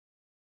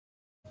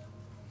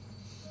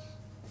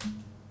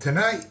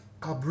Tonight,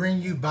 I'll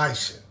bring you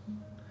Bison,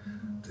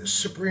 the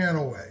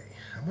Cipriano way.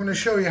 I'm going to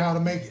show you how to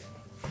make it.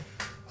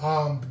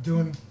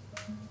 Doing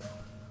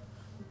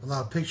a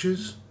lot of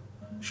pictures,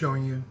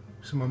 showing you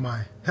some of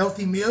my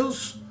healthy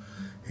meals.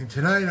 And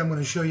tonight, I'm going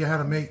to show you how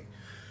to make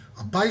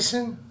a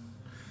bison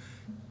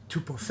to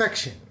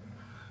perfection.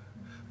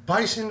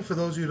 Bison, for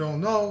those of you who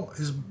don't know,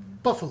 is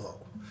buffalo.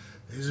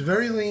 It's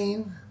very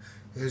lean,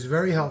 it's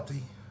very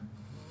healthy,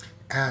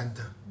 and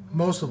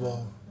most of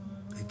all,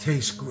 it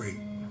tastes great.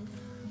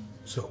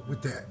 So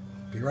with that,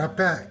 be right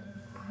back.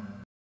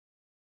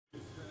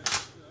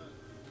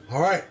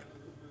 Alright,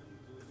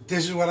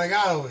 this is what I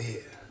got over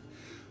here.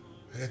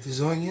 I got this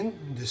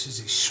onion. This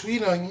is a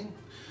sweet onion.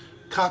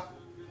 Cut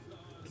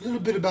a little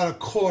bit, about a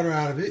quarter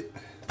out of it.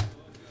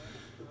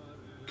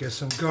 Got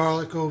some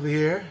garlic over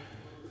here.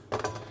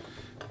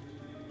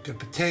 Got a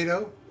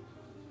potato.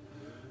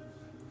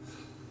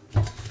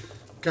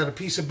 Got a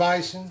piece of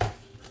bison.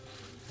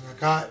 I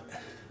got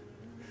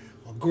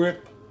a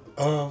grip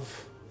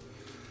of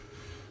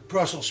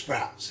Brussels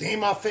sprouts. They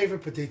ain't my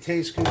favorite, but they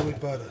taste good with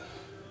butter.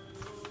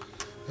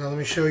 Now let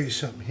me show you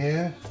something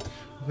here.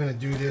 I'm gonna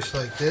do this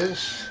like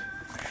this.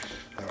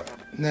 All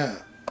right, now,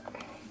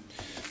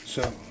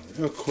 so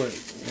real quick,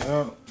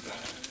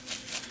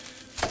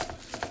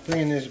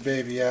 bringing this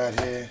baby out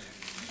here.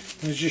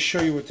 Let me just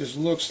show you what this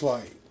looks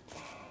like.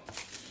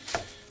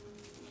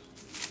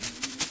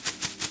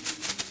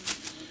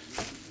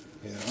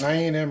 I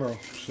ain't Emerald,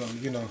 so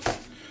don't give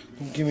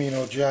me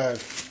no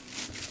jive.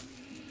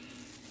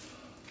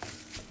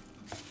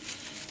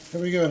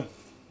 There we go.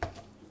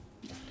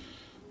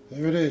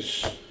 There it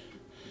is.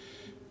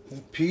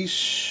 That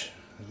piece,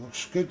 it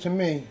looks good to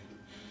me.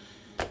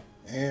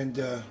 And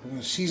I'm going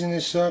to season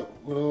this up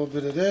with a little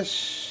bit of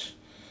this,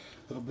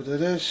 a little bit of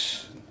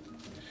this,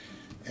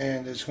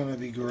 and it's going to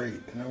be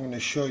great. And I'm going to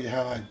show you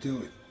how I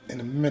do it in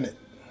a minute.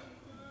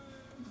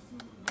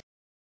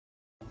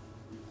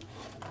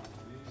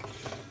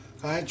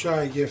 I ain't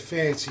trying to get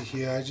fancy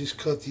here. I just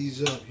cut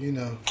these up, It's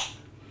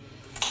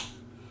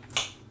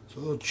a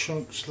little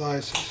chunk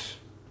slices.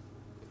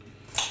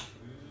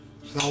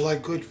 It's not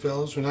like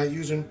Goodfellas. We're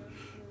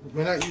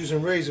not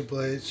using razor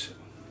blades.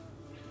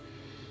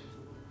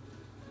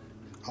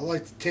 I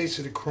like the taste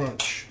of the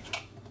crunch.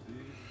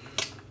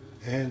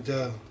 And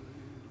yeah,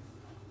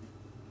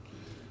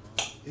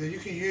 you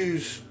can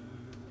use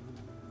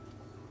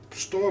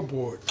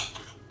store-bought,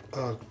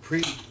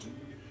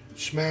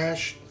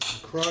 pre-smashed,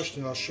 crushed,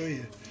 and I'll show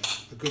you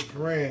a good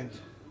brand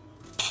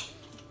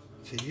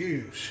to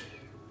use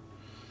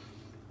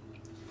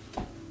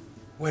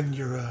when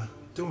you're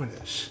doing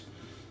this.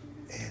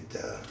 And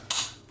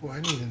boy,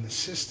 I need an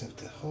assistant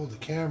to hold the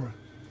camera,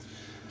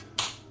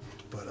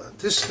 but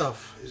this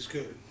stuff is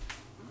good.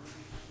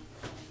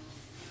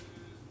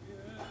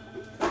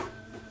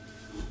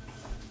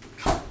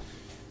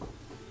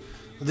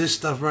 This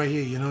stuff right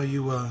here, you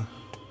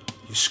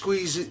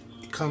squeeze it,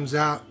 it comes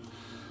out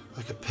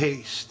like a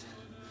paste,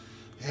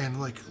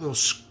 and like little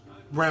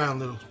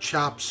round little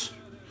chops.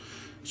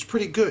 It's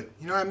pretty good.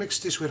 I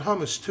mixed this with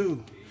hummus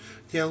too.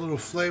 To add a little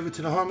flavor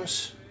to the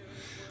hummus.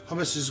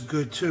 Hummus is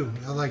good too.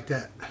 I like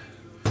that.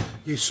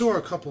 You saw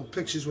a couple of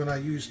pictures when I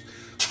used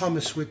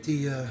hummus with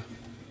the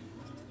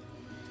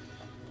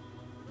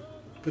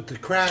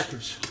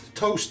crackers, the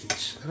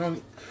toasties. I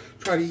don't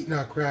try to eat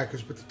not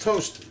crackers, but the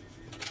toast,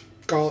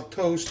 garlic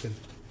toast, and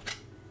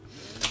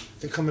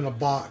they come in a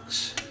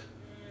box.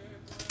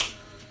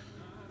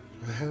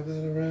 Do I have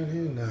that around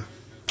here? No.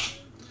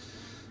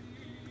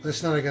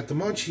 Last night I got the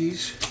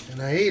munchies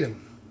and I ate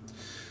them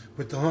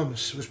with the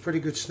hummus. It was a pretty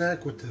good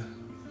snack with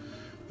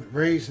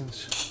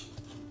raisins.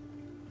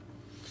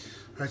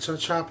 Alright, so I'm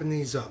chopping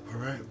these up,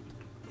 alright?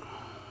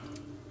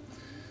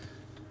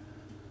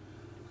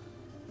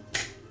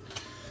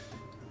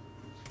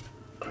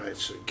 Alright,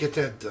 so get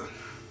that done.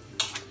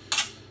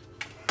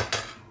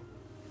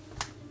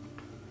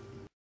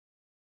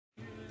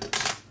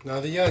 Now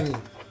the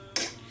onion.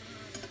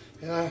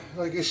 Yeah,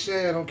 like I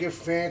say, I don't get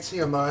fancy.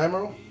 I'm not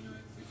Emerald.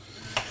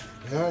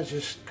 I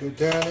just go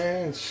down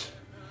there and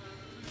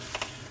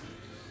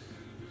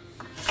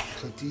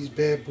cut these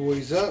bad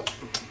boys up.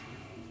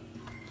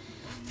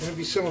 It'd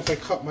be something if I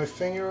cut my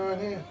finger on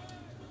here.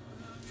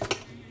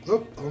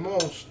 Oop,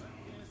 almost.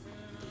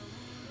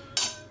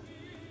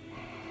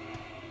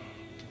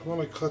 I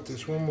want to cut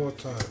this one more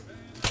time.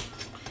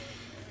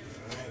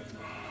 Alright.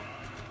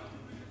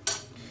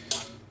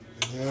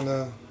 And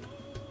then,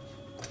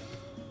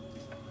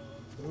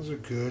 those are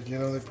good,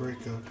 they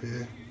break up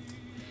here.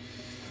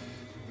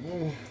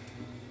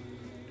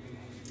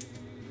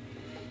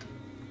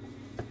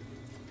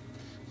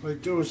 What I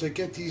do is I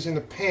get these in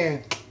a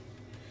pan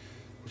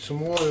with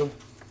some oil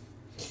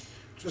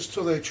just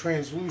till they're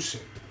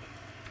translucent.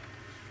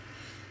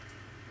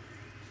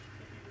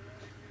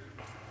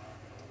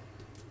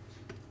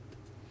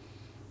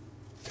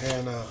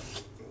 And I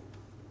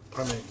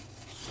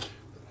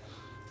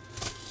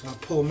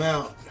pull them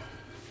out.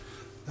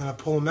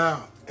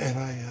 And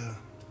I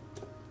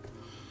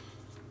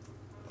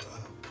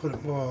put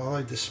it, well, I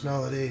like the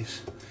smell of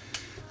these.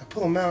 I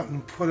pull them out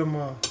and put them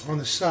on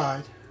the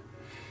side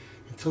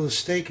until the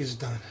steak is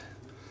done.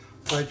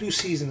 But I do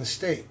season the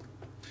steak,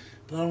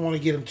 but I don't want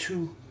to get them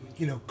too,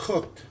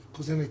 cooked,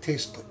 because then they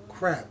taste like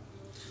crap.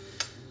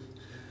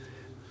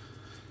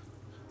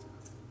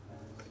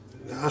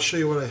 Now, I'll show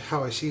you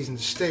how I season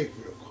the steak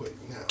real quick.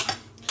 Now,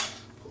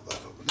 pull that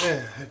over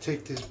there. I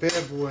take this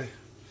bad boy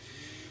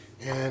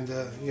and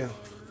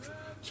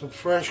some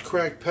fresh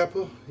cracked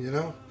pepper.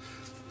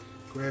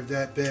 Grab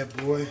that bad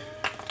boy.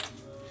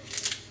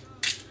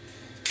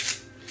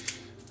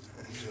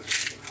 And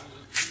just,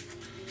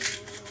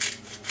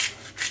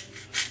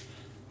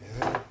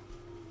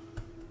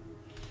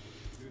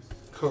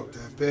 cook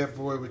that bad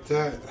boy with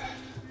that.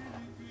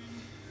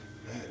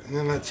 And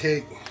then I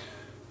take,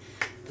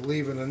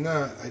 believe it or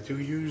not, I do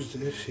use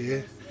this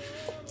here,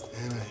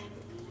 and I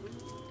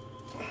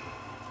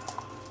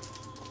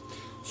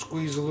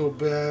squeeze a little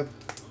bit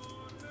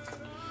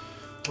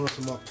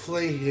onto my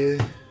plate here,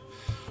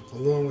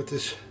 along with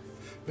this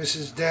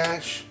Mrs.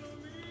 Dash,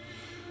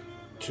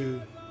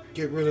 to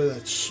get rid of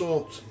that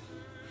salt,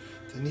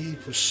 the need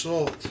for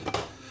salt.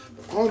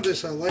 On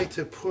this, I like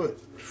to put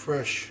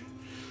fresh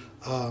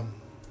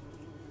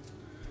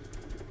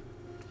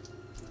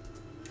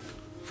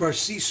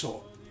sea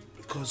salt,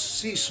 because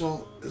sea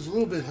salt is a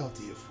little bit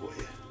healthier for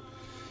you.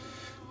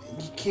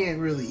 And you can't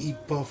really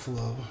eat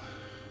buffalo,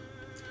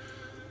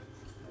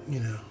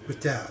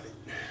 without it.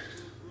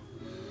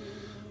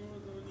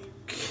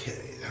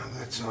 Okay, now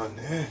that's on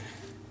there.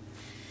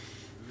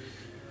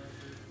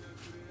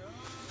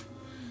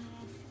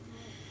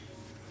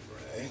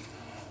 Right.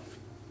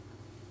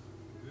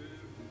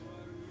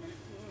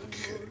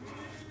 Okay.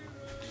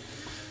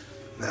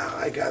 Now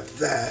I got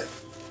that.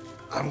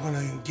 I'm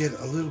gonna get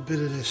a little bit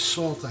of this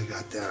salt I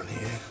got down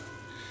here.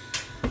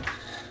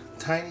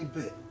 Tiny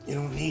bit. You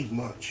don't need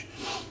much.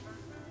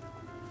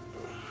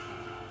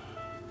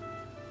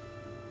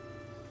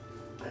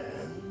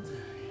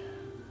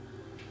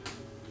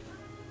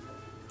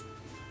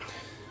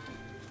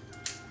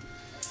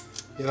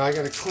 And I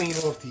gotta clean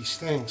off these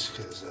things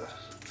because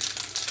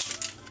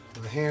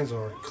my hands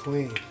aren't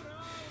clean.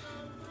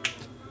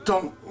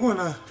 Don't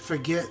wanna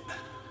forget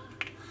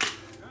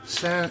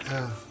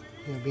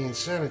being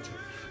sanitary.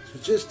 So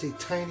just a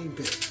tiny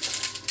bit.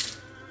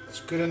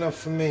 It's good enough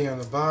for me on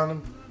the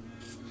bottom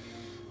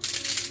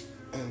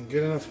and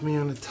good enough for me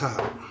on the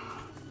top.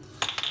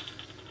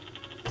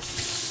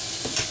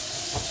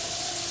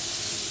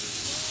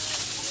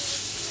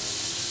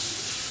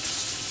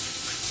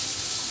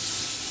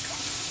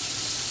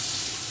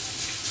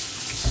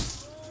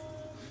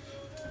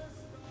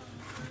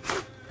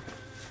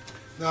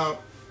 Now,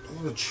 a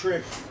little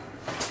trick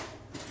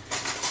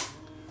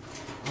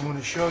I want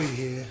to show you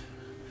here.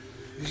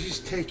 You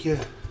just take your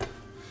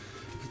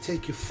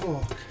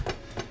fork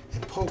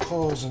and poke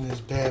holes in this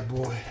bad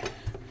boy.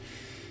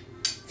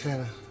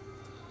 Kind of,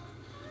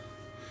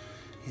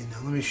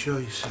 let me show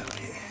you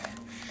something here.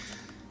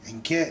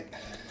 And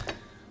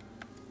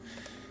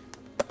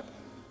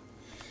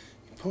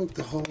poke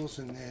the holes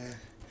in there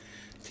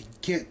to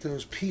get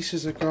those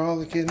pieces of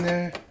garlic in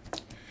there.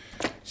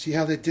 See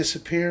how they're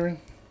disappearing?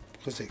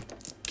 Because they're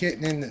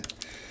getting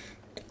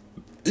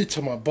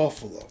into my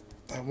buffalo.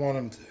 I want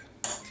them to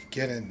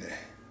get in there.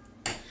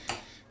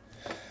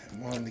 I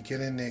want them to get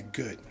in there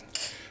good.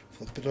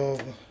 Flip it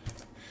over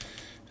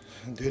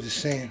and do the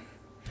same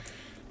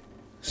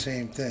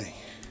thing.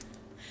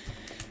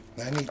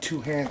 Now, I need 2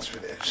 hands for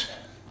this.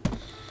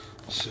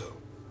 So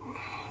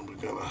we're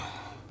gonna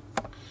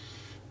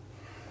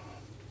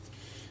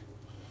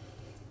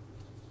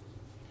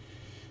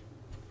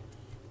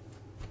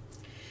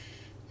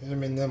get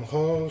them in them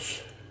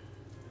holes.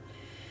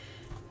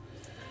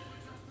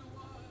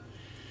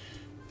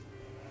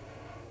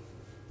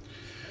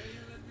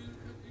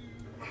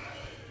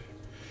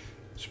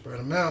 Spread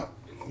them out,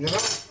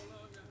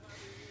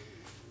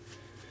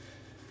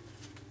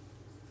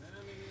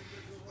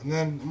 And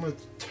then I'm going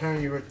to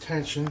turn your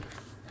attention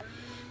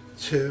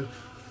to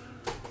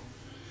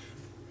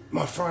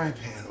my frying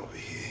pan over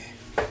here.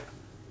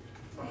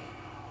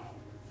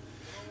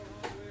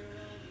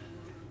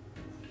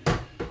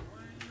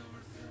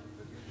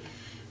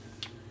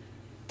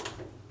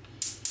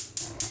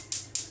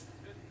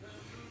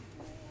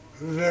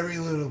 Very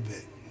little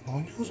bit.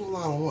 Don't use a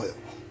lot of oil.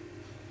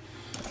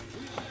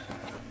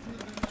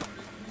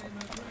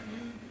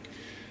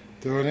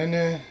 Throw it in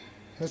there.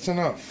 That's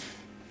enough.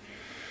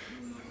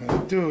 What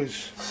I do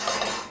is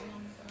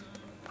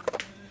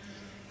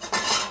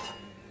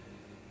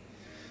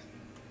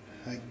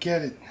I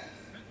get it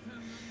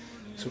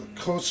so it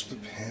coats the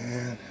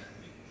pan,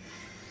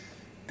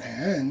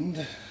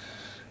 and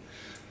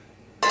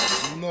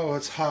you know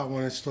it's hot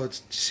when it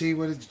starts. See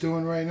what it's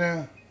doing right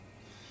now?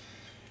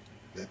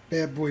 That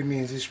bad boy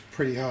means it's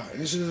pretty hot.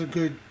 This is a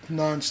good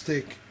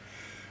non-stick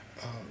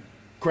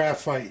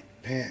graphite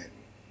pan.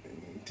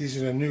 These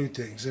are the new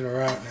things that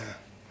are out now.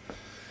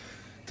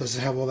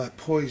 Doesn't have all that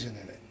poison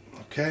in it.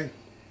 Okay?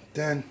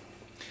 Then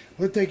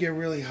let they get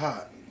really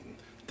hot.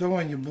 Throw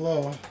on your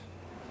blower.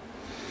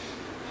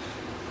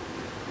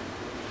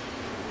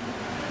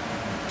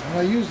 And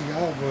I use the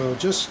olive oil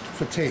just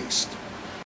for taste.